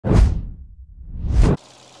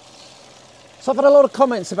So I've had a lot of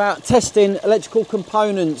comments about testing electrical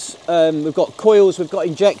components. We've got coils, we've got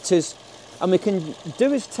injectors, and we can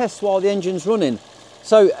do is test while the engine's running.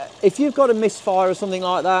 So if you've got a misfire or something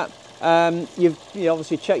like that, you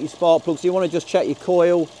obviously check your spark plugs, you want to just check your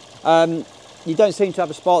coil. You don't seem to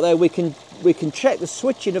have a spark there. We can check the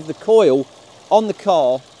switching of the coil on the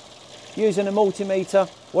car using a multimeter.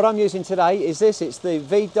 What I'm using today is this, it's the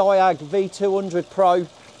VDIAGTOOL V200pro.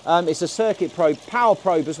 It's a circuit probe, power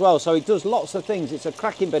probe as well, so it does lots of things. It's a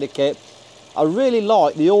cracking bit of kit. I really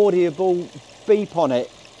like the audible beep on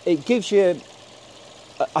it. It gives you,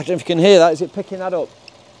 I don't know if you can hear that, is it picking that up?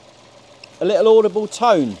 A little audible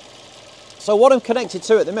tone. So what I'm connected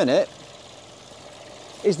to at the minute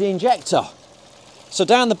is the injector. So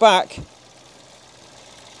down the back,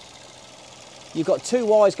 you've got two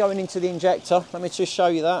wires going into the injector. Let me just show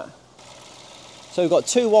you that. So we've got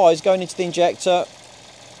two wires going into the injector,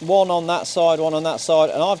 one on that side, one on that side,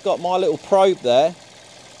 and I've got my little probe there.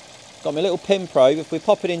 Got my little pin probe. If we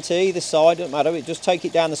pop it into either side, doesn't matter, we just take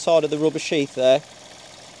it down the side of the rubber sheath there.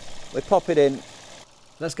 We pop it in.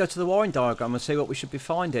 Let's go to the wiring diagram and see what we should be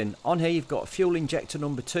finding. On here you've got fuel injector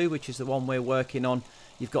number 2, which is the one we're working on.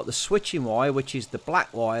 You've got the switching wire, which is the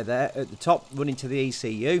black wire there at the top running to the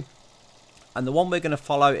ECU. And the one we're going to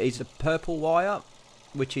follow is the purple wire,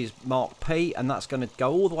 which is marked P, and that's going to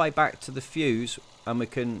go all the way back to the fuse, and we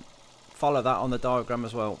can follow that on the diagram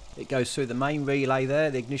as well. It goes through the main relay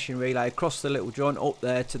there, the ignition relay, across the little joint up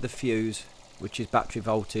there to the fuse, which is battery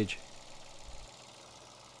voltage.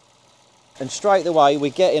 And straight away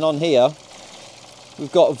we get in on here,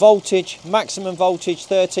 we've got voltage, maximum voltage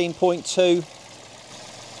 13.2.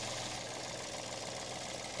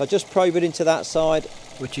 I just probe it into that side,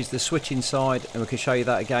 which is the switching side, and we can show you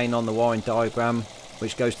that again on the wiring diagram,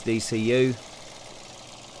 which goes to the ECU.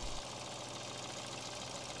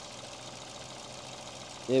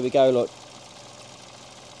 Here we go, look.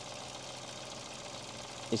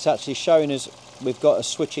 It's actually showing us we've got a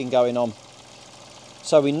switching going on.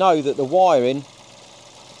 So we know that the wiring,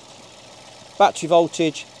 battery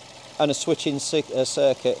voltage and a switching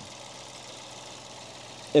circuit.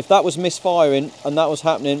 If that was misfiring and that was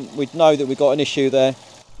happening, we'd know that we've got an issue there.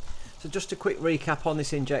 So just a quick recap on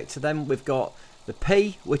this injector then. We've got the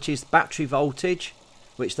P, which is battery voltage,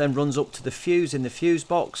 which then runs up to the fuse in the fuse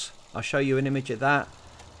box. I'll show you an image of that.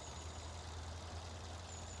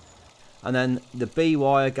 And then the B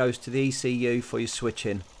wire goes to the ECU for your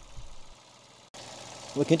switching.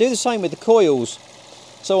 We can do the same with the coils.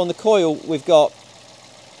 So on the coil we've got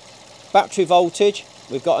battery voltage,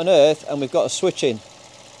 we've got an earth, and we've got a switching.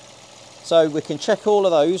 So we can check all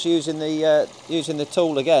of those using the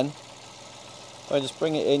tool again. I'll just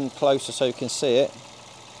bring it in closer so you can see it.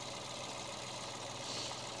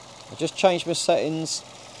 I've just changed my settings.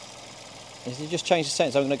 I'm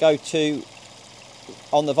going to go to,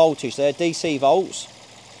 on the voltage there, DC volts.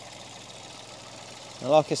 And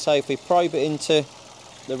like I say, if we probe it into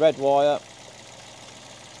the red wire,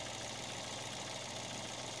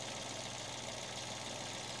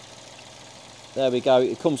 there we go,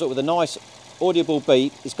 it comes up with a nice audible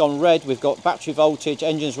beep. It's gone red, we've got battery voltage,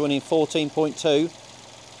 engine's running 14.2.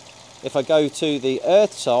 If I go to the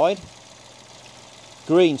earth side,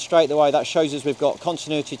 green straight away, that shows us we've got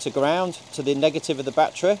continuity to ground, to the negative of the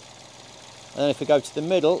battery. And then if we go to the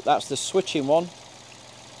middle, that's the switching one.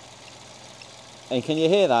 And can you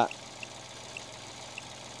hear that?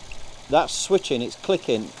 That's switching, it's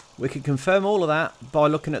clicking. We can confirm all of that by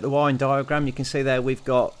looking at the wiring diagram. You can see there we've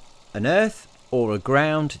got an earth or a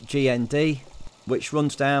ground, GND, which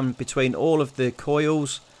runs down between all of the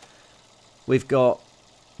coils. We've got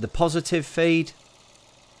the positive feed,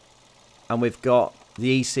 and we've got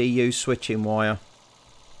the ECU switching wire.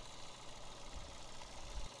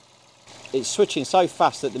 It's switching so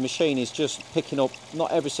fast that the machine is just picking up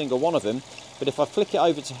not every single one of them, but if I flick it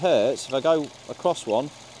over to hertz, if I go across one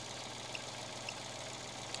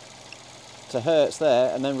to hertz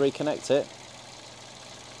there and then reconnect it,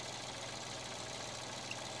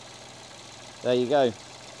 there you go.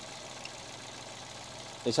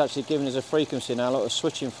 It's actually giving us a frequency now, a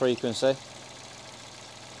switching frequency,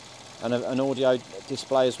 and an audio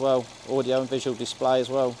display as well, audio and visual display as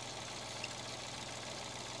well.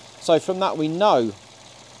 So from that we know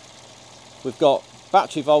we've got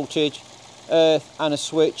battery voltage, earth and a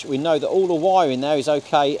switch. We know that all the wiring there is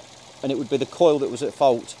okay, and it would be the coil that was at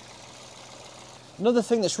fault. Another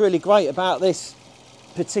thing that's really great about this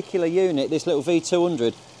particular unit, this little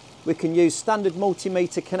V200, we can use standard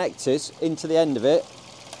multimeter connectors into the end of it,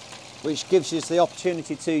 which gives us the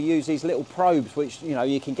opportunity to use these little probes, which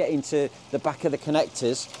you can get into the back of the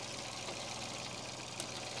connectors.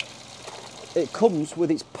 it comes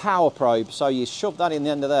with its power probe. So you shove that in the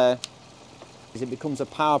end of there, it becomes a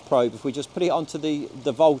power probe. If we just put it onto the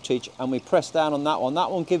voltage and we press down on that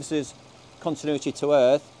one gives us continuity to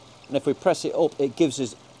earth, and if we press it up, it gives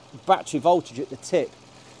us battery voltage at the tip,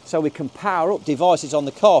 so we can power up devices on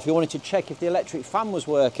the car. If you wanted to check if the electric fan was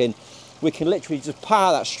working, we can literally just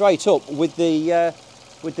power that straight up with the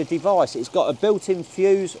device. It's got a built-in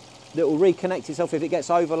fuse that will reconnect itself. If it gets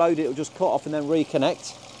overloaded, it will just cut off and then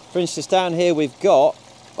reconnect. For instance, down here we've got,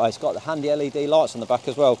 well, it's got the handy LED lights on the back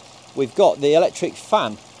as well. We've got the electric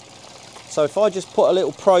fan. So if I just put a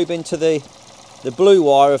little probe into the blue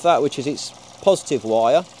wire of that, which is its positive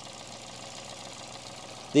wire,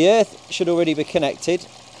 the earth should already be connected,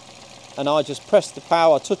 and I just press the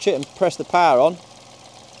power, touch it and press the power on.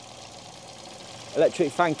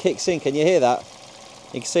 Electric fan kicks in, can you hear that?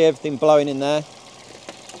 You can see everything blowing in there.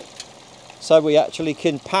 So we actually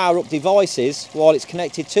can power up devices while it's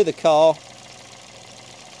connected to the car.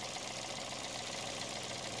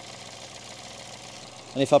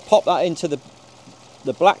 And if I pop that into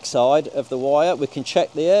the black side of the wire, we can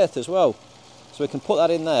check the earth as well. So we can put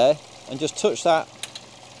that in there and just touch that.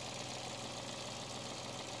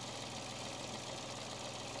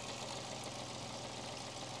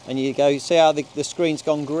 And you go, see how the screen's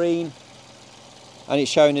gone green and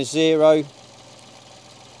it's showing us 0.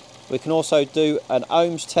 We can also do an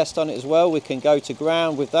ohms test on it as well. We can go to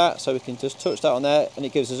ground with that, so we can just touch that on there and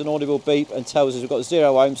it gives us an audible beep and tells us we've got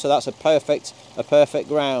 0 ohms, so that's a perfect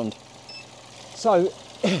ground. So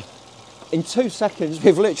in 2 seconds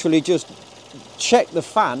we've literally just checked the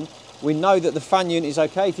fan. We know that the fan unit is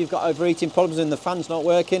okay. If you've got overheating problems and the fan's not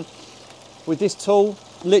working, with this tool,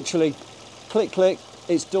 literally click, click,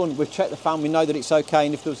 it's done. We've checked the fan, we know that it's okay,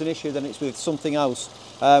 and if there was an issue then it's with something else.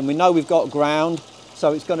 We know we've got ground,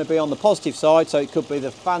 so it's going to be on the positive side, so it could be the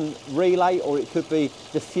fan relay or it could be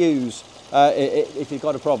the fuse if you've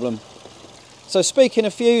got a problem. So speaking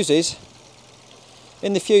of fuses,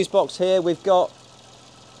 in the fuse box here we've got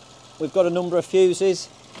a number of fuses.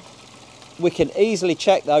 We can easily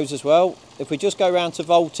check those as well. If we just go around to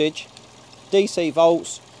voltage, DC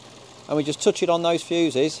volts, and we just touch it on those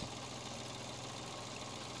fuses,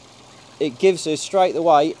 it gives us straight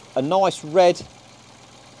away a nice red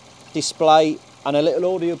display and a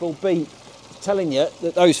little audible beep telling you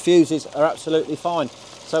that those fuses are absolutely fine.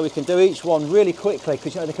 So we can do each one really quickly,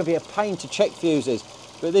 because you know, they can be a pain to check fuses,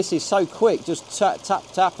 but this is so quick. Just tap, tap,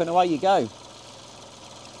 tap, and away you go.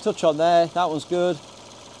 Touch on there, that one's good.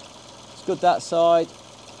 It's good that side,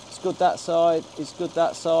 it's good that side, it's good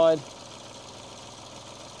that side,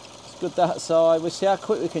 it's good that side. We'll see how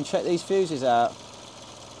quick we can check these fuses out.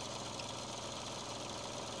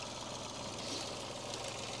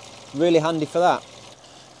 Really handy for that.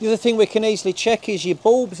 The other thing we can easily check is your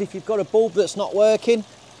bulbs. If you've got a bulb that's not working,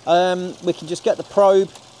 we can just get the probe.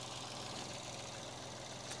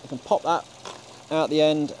 I can pop that out the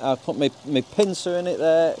end. I'll put my pincer in it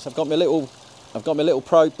there. So I've got my little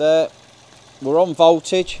probe there. We're on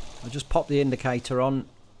voltage. I'll just pop the indicator on.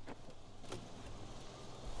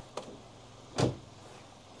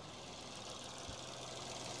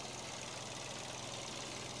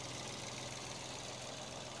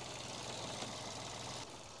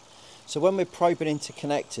 So when we're probing into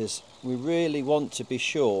connectors, we really want to be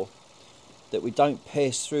sure that we don't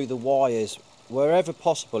pierce through the wires. Wherever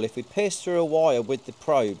possible, if we pierce through a wire with the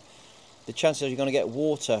probe, the chances are you're going to get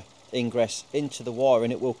water ingress into the wire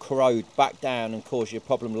and it will corrode back down and cause you a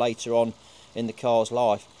problem later on in the car's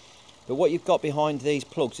life. But what you've got behind these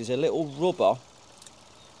plugs is a little rubber.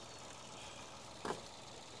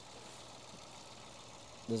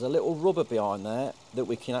 There's a little rubber behind there that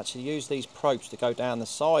we can actually use these probes to go down the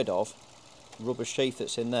side of. Rubber sheath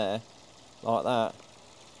that's in there, like that.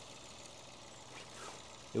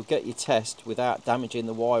 You'll get your test without damaging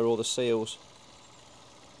the wire or the seals.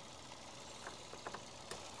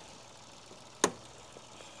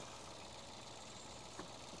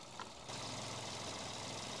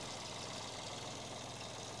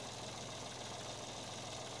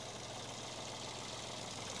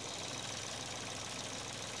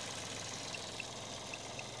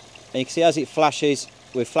 And you can see as it flashes,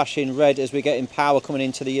 we're flashing red as we're getting power coming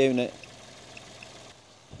into the unit.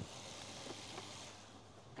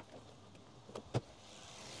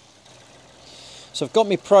 So I've got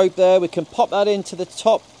my probe there. We can pop that into the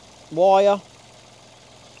top wire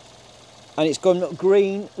and it's gone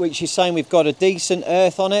green, which is saying we've got a decent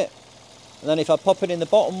earth on it. And then if I pop it in the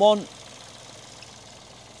bottom one,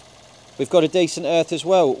 we've got a decent earth as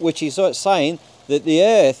well, which is saying that the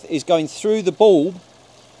earth is going through the bulb.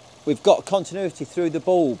 We've got continuity through the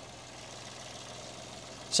bulb.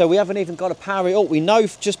 So we haven't even got to power it up. We know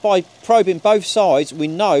just by probing both sides, we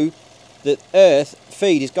know that earth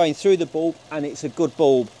feed is going through the bulb and it's a good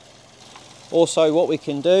bulb. Also, what we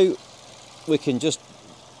can do, we can just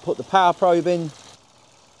put the power probe in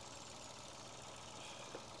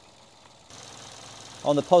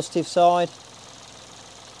on the positive side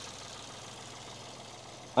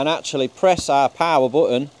and actually press our power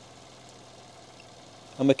button,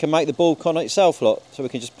 and we can make the bulb come on itself, look. So we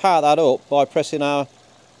can just power that up by pressing our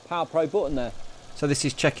power probe button there. So this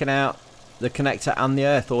is checking out the connector and the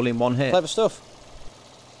earth all in one hit. Clever stuff.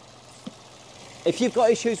 If you've got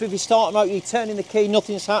issues with your starter motor, you're turning the key,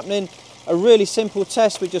 nothing's happening, a really simple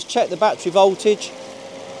test, we just check the battery voltage.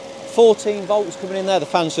 14 volts coming in there, the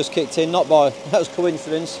fan's just kicked in, not by, that was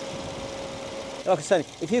coincidence. Like I said,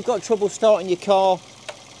 if you've got trouble starting your car,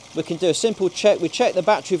 we can do a simple check. We check the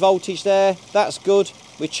battery voltage there, that's good.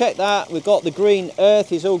 We check that, we've got the green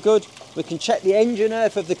earth is all good. We can check the engine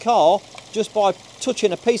earth of the car just by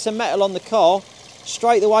touching a piece of metal on the car.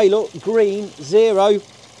 Straight away, look, green, 0.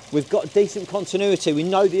 We've got decent continuity. We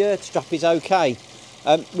know the earth strap is okay,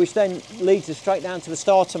 which then leads us straight down to the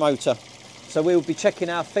starter motor. So we'll be checking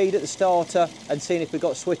our feed at the starter and seeing if we've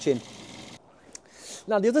got switching.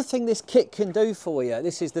 Now the other thing this kit can do for you,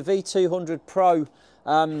 this is the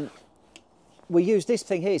V200pro. We use this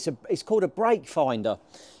thing here, it's called a brake finder.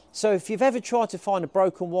 So if you've ever tried to find a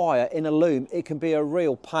broken wire in a loom, it can be a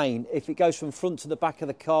real pain. If it goes from front to the back of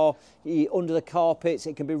the car, under the carpets,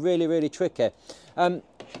 it can be really, really tricky. But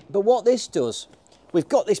what this does, we've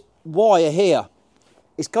got this wire here.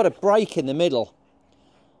 It's got a break in the middle.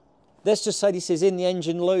 Let's just say this is in the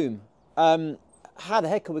engine loom. How the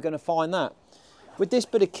heck are we going to find that? With this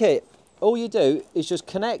bit of kit, all you do is just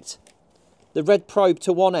connect the red probe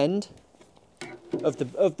to one end of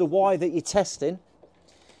the wire that you're testing.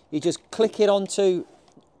 You just click it onto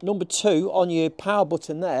number 2 on your power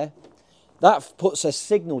button there. That puts a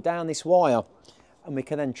signal down this wire, and we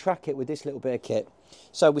can then track it with this little bit of kit.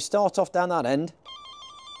 So we start off down that end.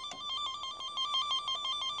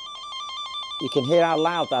 You can hear how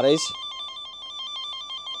loud that is.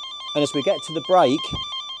 And as we get to the brake,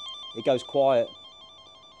 it goes quiet.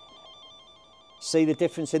 See the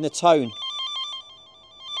difference in the tone?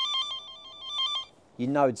 You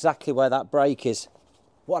know exactly where that brake is.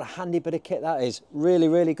 What a handy bit of kit that is. Really,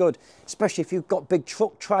 really good. Especially if you've got big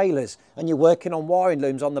truck trailers and you're working on wiring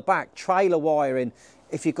looms on the back, trailer wiring.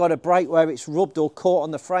 If you've got a brake where it's rubbed or caught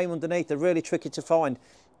on the frame underneath, they're really tricky to find.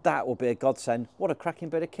 That will be a godsend. What a cracking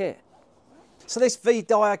bit of kit. So this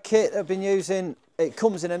VDIAG kit I've been using, it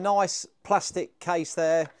comes in a nice plastic case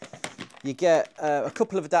there. You get a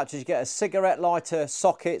couple of adapters. You get a cigarette lighter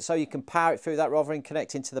socket so you can power it through that rather than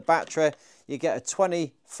connecting to the battery. You get a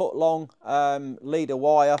 20-foot long leader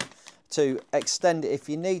wire to extend it if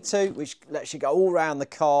you need to, which lets you go all around the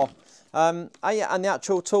car. And the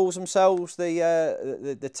actual tools themselves,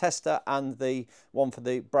 the tester and the one for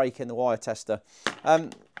the brake and the wire tester. Yeah,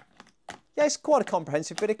 it's quite a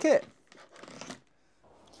comprehensive bit of kit.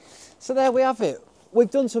 So there we have it. We've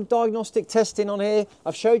done some diagnostic testing on here.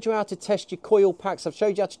 I've showed you how to test your coil packs. I've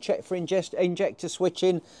showed you how to check for injector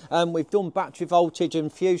switching. We've done battery voltage and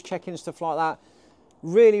fuse checking and stuff like that.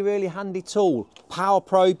 Really, really handy tool. Power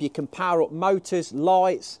probe, you can power up motors,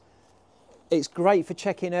 lights. It's great for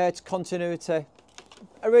checking earth continuity.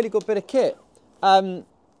 A really good bit of kit. And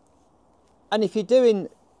if you're doing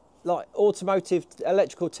like automotive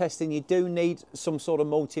electrical testing, you do need some sort of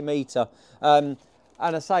multimeter.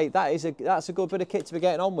 And I say that's a good bit of kit to be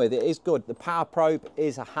getting on with. It is good. The power probe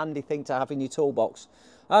is a handy thing to have in your toolbox.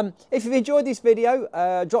 If you've enjoyed this video,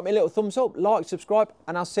 drop me a little thumbs up, like, subscribe,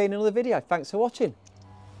 and I'll see you in another video. Thanks for watching.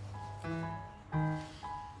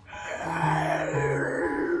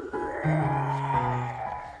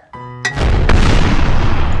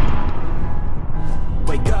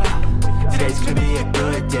 Wake up, today's gonna be a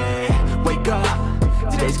good day. Wake up,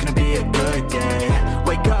 today's gonna be a good day.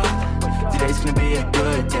 Wake up, today's gonna be a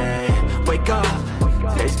good day. Wake up,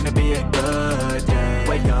 today's gonna be a good day.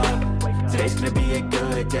 Wake up, today's gonna be a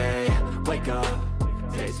good day. Wake up,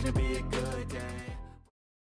 today's gonna be a good day.